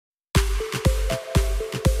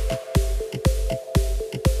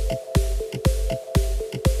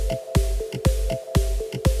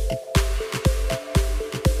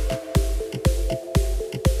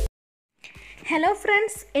Hello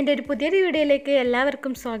friends, എൻ്റെ ഒരു പുതിയൊരു വീഡിയോയിലേക്ക്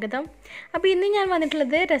എല്ലാവർക്കും സ്വാഗതം. അപ്പോൾ ഇന്ന് ഞാൻ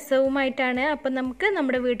വന്നിട്ടുള്ളത് രസവുമായിട്ടാണ്. അപ്പം നമുക്ക്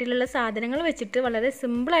നമ്മുടെ വീട്ടിലുള്ള സാധനങ്ങൾ വെച്ചിട്ട് വളരെ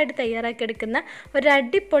സിമ്പിളായിട്ട് തയ്യാറാക്കിയെടുക്കുന്ന ഒരു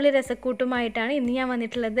അടിപൊളി രസക്കൂട്ടുമായിട്ടാണ് ഇന്ന് ഞാൻ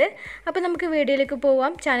വന്നിട്ടുള്ളത്. അപ്പോൾ നമുക്ക് വീഡിയോയിലേക്ക്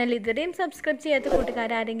പോവാം. ചാനൽ ഇതുവരെയും സബ്സ്ക്രൈബ് ചെയ്യാത്ത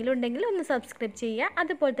കൂട്ടുകാരെങ്കിലും ഉണ്ടെങ്കിൽ ഒന്ന് സബ്സ്ക്രൈബ് ചെയ്യുക.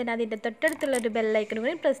 അതുപോലെ തന്നെ അതിൻ്റെ തൊട്ടടുത്തുള്ളൊരു ബെല്ലൈക്കൺ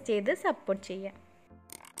കൂടി പ്രസ് ചെയ്ത് സപ്പോർട്ട് ചെയ്യുക.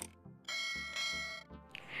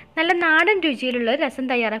 നല്ല നാടൻ രുചിയിലുള്ള രസം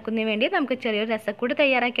തയ്യാറാക്കുന്നതിന് വേണ്ടി നമുക്ക് ചെറിയൊരു രസക്കൂട്ട്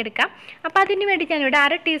തയ്യാറാക്കിയെടുക്കാം. അപ്പോൾ അതിന് വേണ്ടി ഞാനിവിടെ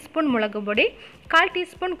 1/2 ടീസ്പൂൺ മുളക് പൊടി, 1/4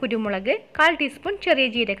 ടീസ്പൂൺ കുരുമുളക്, 1/4 ടീസ്പൂൺ ചെറിയ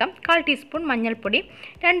ജീരകം, 1/4 ടീസ്പൂൺ മഞ്ഞൾപ്പൊടി,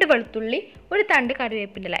 2 വെളുത്തുള്ളി, ഒരു തണ്ട്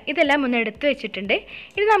കറിവേപ്പില, ഇതെല്ലാം ഒന്ന് എടുത്ത് വെച്ചിട്ടുണ്ട്.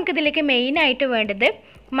 ഇനി നമുക്കിതിലേക്ക് മെയിനായിട്ട് വേണ്ടത്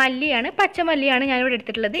മല്ലിയാണ്. പച്ചമല്ലിയാണ് ഞാനിവിടെ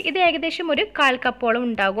എടുത്തിട്ടുള്ളത്. ഇത് ഏകദേശം ഒരു 1/4 കപ്പോളം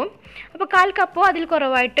ഉണ്ടാകും. അപ്പോൾ 1/4 കപ്പോ അതിൽ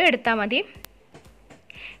കുറവായിട്ട് എടുത്താൽ മതി.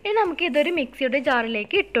 ഇനി നമുക്ക് ഇതൊരു മിക്സിയുടെ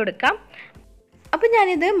ജാറിലേക്ക് ഇട്ട് കൊടുക്കാം. അപ്പോൾ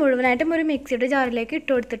ഞാനിത് മുഴുവനായിട്ടും ഒരു മിക്സിയുടെ ജാറിലേക്ക് ഇട്ട്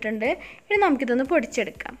കൊടുത്തിട്ടുണ്ട്. ഇനി നമുക്കിതൊന്ന്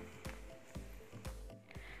പൊടിച്ചെടുക്കാം.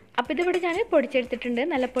 അപ്പോൾ ഇതിവിടെ ഞാൻ പൊടിച്ചെടുത്തിട്ടുണ്ട്.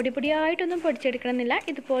 നല്ല പൊടിയായിട്ടൊന്നും പൊടിച്ചെടുക്കണമെന്നില്ല,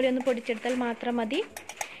 ഇതുപോലെ ഒന്ന് പൊടിച്ചെടുത്താൽ മാത്രം മതി.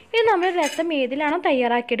 ഇനി നമ്മൾ രസം ഏതിലാണോ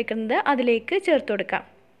തയ്യാറാക്കിയെടുക്കുന്നത് അതിലേക്ക് ചേർത്ത് കൊടുക്കാം.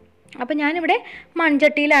 അപ്പോൾ ഞാനിവിടെ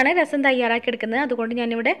മൺചട്ടിയിലാണ് രസം തയ്യാറാക്കിയെടുക്കുന്നത്. അതുകൊണ്ട്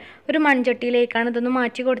ഞാനിവിടെ ഒരു മൺചട്ടിയിലേക്കാണ് ഇതൊന്ന്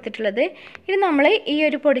മാറ്റി കൊടുത്തിട്ടുള്ളത്. ഇനി നമ്മൾ ഈ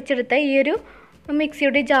ഒരു പൊടിച്ചെടുത്ത ഈ ഒരു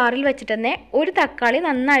മിക്സിയുടെ ജാറിൽ വെച്ചിട്ട് തന്നെ ഒരു തക്കാളി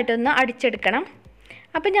നന്നായിട്ടൊന്ന് അടിച്ചെടുക്കണം.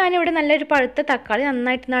 അപ്പോൾ ഞാനിവിടെ നല്ലൊരു പഴുത്ത തക്കാളി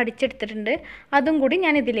നന്നായിട്ടൊന്ന് അടിച്ചെടുത്തിട്ടുണ്ട്. അതും കൂടി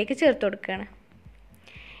ഞാൻ ഇതിലേക്ക് ചേർത്ത് കൊടുക്കുകയാണ്.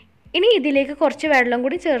 ഇനി ഇതിലേക്ക് കുറച്ച് വെള്ളം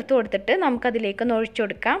കൂടി ചേർത്ത് കൊടുത്തിട്ട് നമുക്കതിലേക്കൊന്ന് ഒഴിച്ചു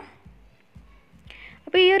കൊടുക്കാം.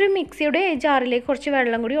 അപ്പോൾ ഈ ഒരു മിക്സിയുടെ ജാറിലേക്ക് കുറച്ച്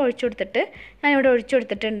വെള്ളം കൂടി ഒഴിച്ചു കൊടുത്തിട്ട് ഞാനിവിടെ ഒഴിച്ചു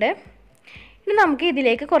കൊടുത്തിട്ടുണ്ട്. ഇനി നമുക്ക്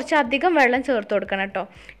ഇതിലേക്ക് കുറച്ച് അധികം വെള്ളം ചേർത്ത് കൊടുക്കണം കേട്ടോ.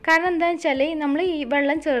 കാരണം എന്താണെന്ന് വെച്ചാൽ നമ്മൾ ഈ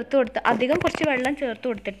വെള്ളം ചേർത്ത് കുറച്ച് വെള്ളം ചേർത്ത്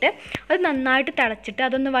കൊടുത്തിട്ട് അത് നന്നായിട്ട് തിളച്ചിട്ട്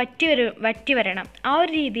അതൊന്ന് വറ്റി വരണം. ആ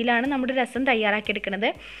ഒരു രീതിയിലാണ് നമ്മുടെ രസം തയ്യാറാക്കിയെടുക്കുന്നത്.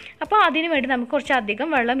 അപ്പോൾ അതിന് വേണ്ടി നമുക്ക് കുറച്ച് അധികം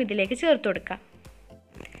വെള്ളം ഇതിലേക്ക് ചേർത്ത് കൊടുക്കാം.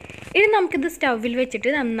 ഇനി നമുക്കിത് സ്റ്റൗവിൽ വെച്ചിട്ട്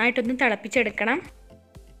നന്നായിട്ടൊന്ന് തിളപ്പിച്ചെടുക്കണം.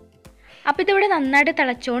 അപ്പോൾ ഇതിവിടെ നന്നായിട്ട്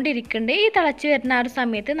തിളച്ചുകൊണ്ടിരിക്കുന്നുണ്ട്. ഈ തിളച്ച് വരുന്ന ആ ഒരു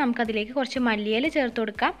സമയത്ത് നമുക്കതിലേക്ക് കുറച്ച് മല്ലിയില ചേർത്ത്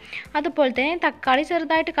കൊടുക്കാം. അതുപോലെ തന്നെ തക്കാളി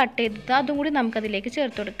ചെറുതായിട്ട് കട്ട് ചെയ്തിട്ട് അതും കൂടി നമുക്കതിലേക്ക്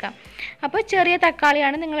ചേർത്ത് കൊടുക്കാം. അപ്പോൾ ചെറിയ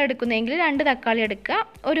തക്കാളിയാണ് നിങ്ങൾ എടുക്കുന്നതെങ്കിൽ 2 തക്കാളി എടുക്കുക.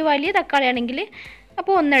 ഒരു വലിയ തക്കാളി ആണെങ്കിൽ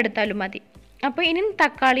അപ്പോൾ 1 എടുത്താലും മതി. അപ്പോൾ ഇനി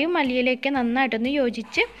തക്കാളിയും മല്ലിയിലയൊക്കെ നന്നായിട്ടൊന്ന്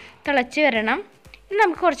യോജിച്ച് തിളച്ച് വരണം. ഇനി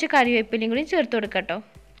നമുക്ക് കുറച്ച് കറിവേപ്പിലയും കൂടി ചേർത്ത് കൊടുക്കാം കേട്ടോ.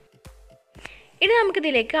 ഇനി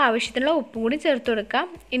നമുക്കിതിലേക്ക് ആവശ്യത്തിനുള്ള ഉപ്പും കൂടി ചേർത്ത് കൊടുക്കാം.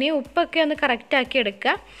 ഇനി ഉപ്പൊക്കെ ഒന്ന് കറക്റ്റാക്കി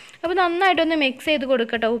എടുക്കുക. അപ്പോൾ നന്നായിട്ടൊന്ന് മിക്സ് ചെയ്ത്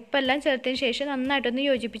കൊടുക്കട്ടോ. ഉപ്പെല്ലാം ചേർത്തതിന് ശേഷം നന്നായിട്ടൊന്ന്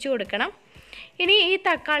യോജിപ്പിച്ച് കൊടുക്കണം. ഇനി ഈ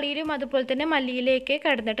തക്കാളിയിലും അതുപോലെ തന്നെ മല്ലിയിലേക്ക്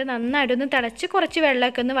കിടന്നിട്ട് നന്നായിട്ടൊന്ന് തിളച്ച് കുറച്ച്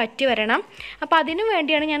വെള്ളമൊക്കെ ഒന്ന് വറ്റി വരണം. അപ്പോൾ അതിനു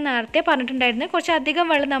വേണ്ടിയാണ് ഞാൻ നേരത്തെ പറഞ്ഞിട്ടുണ്ടായിരുന്നത് കുറച്ച് അധികം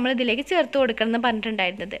വെള്ളം നമ്മൾ ഇതിലേക്ക് ചേർത്ത് കൊടുക്കണം എന്ന്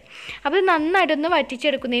പറഞ്ഞിട്ടുണ്ടായിരുന്നത്. അപ്പോൾ ഇത് നന്നായിട്ടൊന്ന്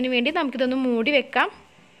വറ്റിച്ചെടുക്കുന്നതിന് വേണ്ടി നമുക്കിതൊന്ന് മൂടി വെക്കാം.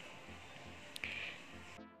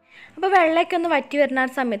 അപ്പോൾ വെള്ളമൊക്കെ ഒന്ന് വറ്റി വരുന്ന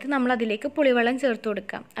സമയത്ത് നമ്മൾ അതിലേക്ക് പുളിവെള്ളം ചേർത്ത്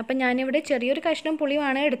കൊടുക്കാം. അപ്പോൾ ഞാനിവിടെ ചെറിയൊരു കഷ്ണം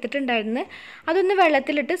പുളിയാണ് എടുത്തിട്ടുണ്ടായിരുന്നത്. അതൊന്ന്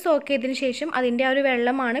വെള്ളത്തിലിട്ട് സോക്ക് ചെയ്തതിന് ശേഷം അതിൻ്റെ ആ ഒരു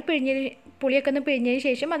വെള്ളമാണ് പുളിയൊക്കെ ഒന്ന് പിഴിഞ്ഞതിന്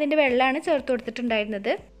ശേഷം അതിൻ്റെ വെള്ളമാണ് ചേർത്ത്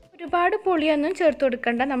കൊടുത്തിട്ടുണ്ടായിരുന്നത്. ഒരുപാട് പുളിയൊന്നും ചേർത്ത്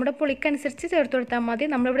കൊടുക്കണ്ട, നമ്മുടെ പുളിക്കനുസരിച്ച് ചേർത്ത് കൊടുത്താൽ മതി.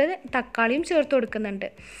 നമ്മളിവിടെ തക്കാളിയും ചേർത്ത് കൊടുക്കുന്നുണ്ട്.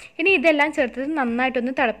 ഇനി ഇതെല്ലാം ചേർത്തത്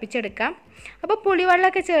നന്നായിട്ടൊന്ന് തിളപ്പിച്ചെടുക്കാം. അപ്പോൾ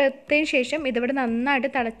പുളിവെള്ളമൊക്കെ ചേർത്തതിന് ശേഷം ഇതിവിടെ നന്നായിട്ട്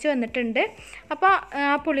തിളച്ച് വന്നിട്ടുണ്ട്. അപ്പോൾ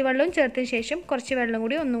ആ പുളിവെള്ളവും ചേർത്തതിന് ശേഷം കുറച്ച് വെള്ളം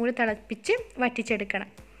കൂടി ഒന്നുകൂടി തിളപ്പിച്ച് വറ്റിച്ചെടുക്കണം.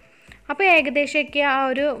 അപ്പോൾ ഏകദേശമൊക്കെ ആ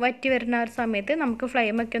ഒരു വറ്റി വരുന്ന ഒരു സമയത്ത് നമുക്ക്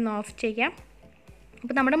ഫ്ലെയിമൊക്കെ ഒന്ന് ഓഫ് ചെയ്യാം.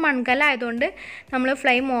 അപ്പോൾ നമ്മുടെ മൺകല ആയതുകൊണ്ട് നമ്മൾ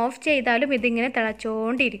ഫ്ലെയിം ഓഫ് ചെയ്താലും ഇതിങ്ങനെ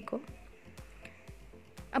തിളച്ചുകൊണ്ടിരിക്കും.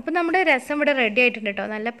 അപ്പോൾ നമ്മുടെ രസം ഇവിടെ റെഡി ആയിട്ടുണ്ട് കേട്ടോ.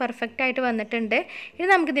 നല്ല പെർഫെക്റ്റ് ആയിട്ട് വന്നിട്ടുണ്ട്. ഇനി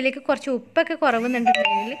നമുക്കിതിലേക്ക് കുറച്ച് ഉപ്പൊക്കെ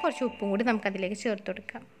കുറവുന്നുണ്ടെങ്കിൽ കുറച്ച് ഉപ്പും കൂടി നമുക്കതിലേക്ക് ചേർത്ത്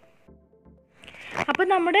കൊടുക്കാം. അപ്പോൾ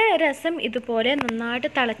നമ്മുടെ രസം ഇതുപോലെ നന്നായിട്ട്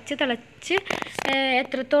തിളച്ച്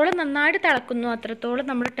എത്രത്തോളം നന്നായിട്ട് തിളക്കുന്നു അത്രത്തോളം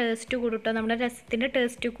നമ്മുടെ ടേസ്റ്റ് കൂടും കേട്ടോ. നമ്മുടെ രസത്തിൻ്റെ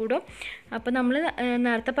ടേസ്റ്റ് കൂടും. അപ്പോൾ നമ്മൾ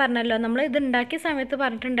നേരത്തെ പറഞ്ഞല്ലോ, നമ്മൾ ഇത് ഉണ്ടാക്കിയ സമയത്ത്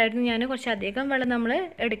പറഞ്ഞിട്ടുണ്ടായിരുന്നു ഞാൻ കുറച്ചധികം വെള്ളം നമ്മൾ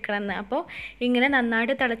എടുക്കണമെന്ന്. അപ്പോൾ ഇങ്ങനെ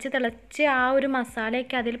നന്നായിട്ട് തിളച്ച് ആ ഒരു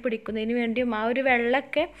മസാലയൊക്കെ അതിൽ പിടിക്കുന്നതിന് വേണ്ടിയും ആ ഒരു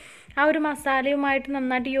വെള്ളമൊക്കെ ആ ഒരു മസാലയുമായിട്ട്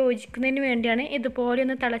നന്നായിട്ട് യോജിക്കുന്നതിന് വേണ്ടിയാണ് ഇതുപോലെ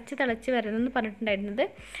ഒന്ന് തിളച്ച് വരണമെന്ന് പറഞ്ഞിട്ടുണ്ടായിരുന്നത്.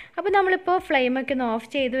 അപ്പോൾ നമ്മളിപ്പോൾ ഫ്ലെയിമൊക്കെ ഒന്ന് ഓഫ്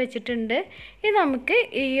ചെയ്ത് വെച്ചിട്ടുണ്ട്. ഇനി നമുക്ക്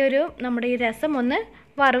നമ്മുടെ ഈ രസം ഒന്ന്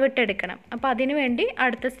വറവിട്ടെടുക്കണം. അപ്പോൾ അതിന് വേണ്ടി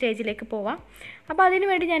അടുത്ത സ്റ്റേജിലേക്ക് പോവാം. അപ്പോൾ അതിന്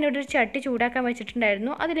വേണ്ടി ഞാനിവിടെ ഒരു ചട്ടി ചൂടാക്കാൻ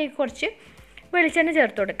വെച്ചിട്ടുണ്ടായിരുന്നു. അതിലേക്ക് കുറച്ച് വെളിച്ചെണ്ണ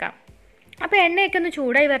ചേർത്ത് കൊടുക്കാം. അപ്പോൾ എണ്ണയൊക്കെ ഒന്ന്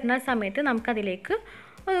ചൂടായി വരുന്ന സമയത്ത് നമുക്കതിലേക്ക്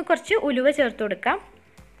കുറച്ച് ഉലുവ ചേർത്ത് കൊടുക്കാം.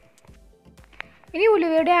 ഇനി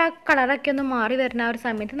ഉലുവയുടെ ആ കളറൊക്കെ ഒന്ന് മാറി വരുന്ന ആ ഒരു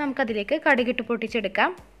സമയത്ത് നമുക്കതിലേക്ക് കടുകിട്ട് പൊട്ടിച്ചെടുക്കാം.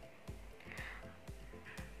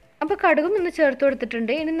 അപ്പോൾ കടുകും ഒന്ന് ചേർത്ത്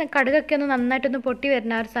കൊടുത്തിട്ടുണ്ട്. ഇനി കടുകൊക്കെ ഒന്ന് നന്നായിട്ടൊന്ന് പൊട്ടി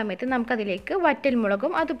വരുന്ന ആ ഒരു സമയത്ത് നമുക്കതിലേക്ക്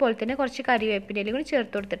വറ്റൽമുളകും അതുപോലെ തന്നെ കുറച്ച് കറിവേപ്പിലയും കൂടി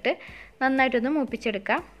ചേർത്ത് കൊടുത്തിട്ട് നന്നായിട്ടൊന്ന്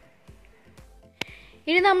മൂപ്പിച്ചെടുക്കാം.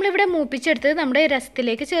 ഇനി നമ്മളിവിടെ മൂപ്പിച്ചെടുത്തത് നമ്മുടെ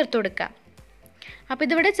രസത്തിലേക്ക് ചേർത്ത് കൊടുക്കാം. അപ്പോൾ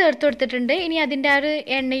ഇതിവിടെ ചേർത്ത് കൊടുത്തിട്ടുണ്ട്. ഇനി അതിൻ്റെ ആ ഒരു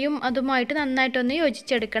എണ്ണയും അതുമായിട്ട് നന്നായിട്ടൊന്ന്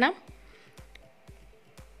യോജിച്ചെടുക്കണം.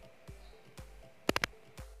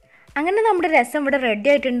 അങ്ങനെ നമ്മുടെ രസം ഇവിടെ റെഡി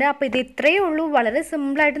ആയിട്ടുണ്ട്. അപ്പോൾ ഇത് ഇത്രയേ ഉള്ളൂ. വളരെ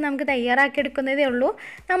സിമ്പിളായിട്ട് നമുക്ക് തയ്യാറാക്കി എടുക്കുന്നതേ ഉള്ളൂ.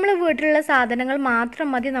 നമ്മൾ വീട്ടിലുള്ള സാധനങ്ങൾ മാത്രം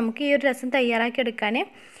മതി നമുക്ക് ഈ ഒരു രസം തയ്യാറാക്കി എടുക്കാൻ.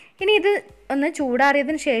 ഇനി ഇത് ഒന്ന്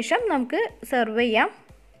ചൂടാറിയതിന് ശേഷം നമുക്ക് സെർവ് ചെയ്യാം.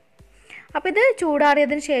 അപ്പോൾ ഇത്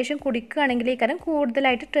ചൂടാറിയതിന് ശേഷം കുടിക്കുകയാണെങ്കിൽ ഈ കാര്യം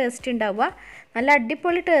കൂടുതലായിട്ട് ടേസ്റ്റ് ഉണ്ടാവുക. നല്ല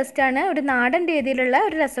അടിപൊളി ടേസ്റ്റാണ്. ഒരു നാടൻ രീതിയിലുള്ള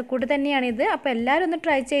ഒരു രസക്കൂട്ട് തന്നെയാണിത്. അപ്പോൾ എല്ലാവരും ഒന്ന്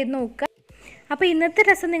ട്രൈ ചെയ്ത് നോക്കുക. അപ്പോൾ ഇന്നത്തെ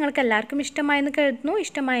രസം നിങ്ങൾക്ക് എല്ലാവർക്കും ഇഷ്ടമായെന്ന് കരുതുന്നു.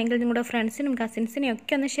 ഇഷ്ടമായെങ്കിൽ നിങ്ങളുടെ ഫ്രണ്ട്സിനും കസിൻസിനും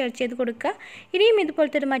ഒക്കെ ഒന്ന് ഷെയർ ചെയ്ത് കൊടുക്കുക. ഇനിയും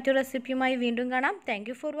ഇതുപോലത്തെ ഒരു മറ്റൊരു റെസിപ്പിയുമായി വീണ്ടും കാണാം. Thank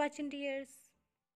you for watching dears.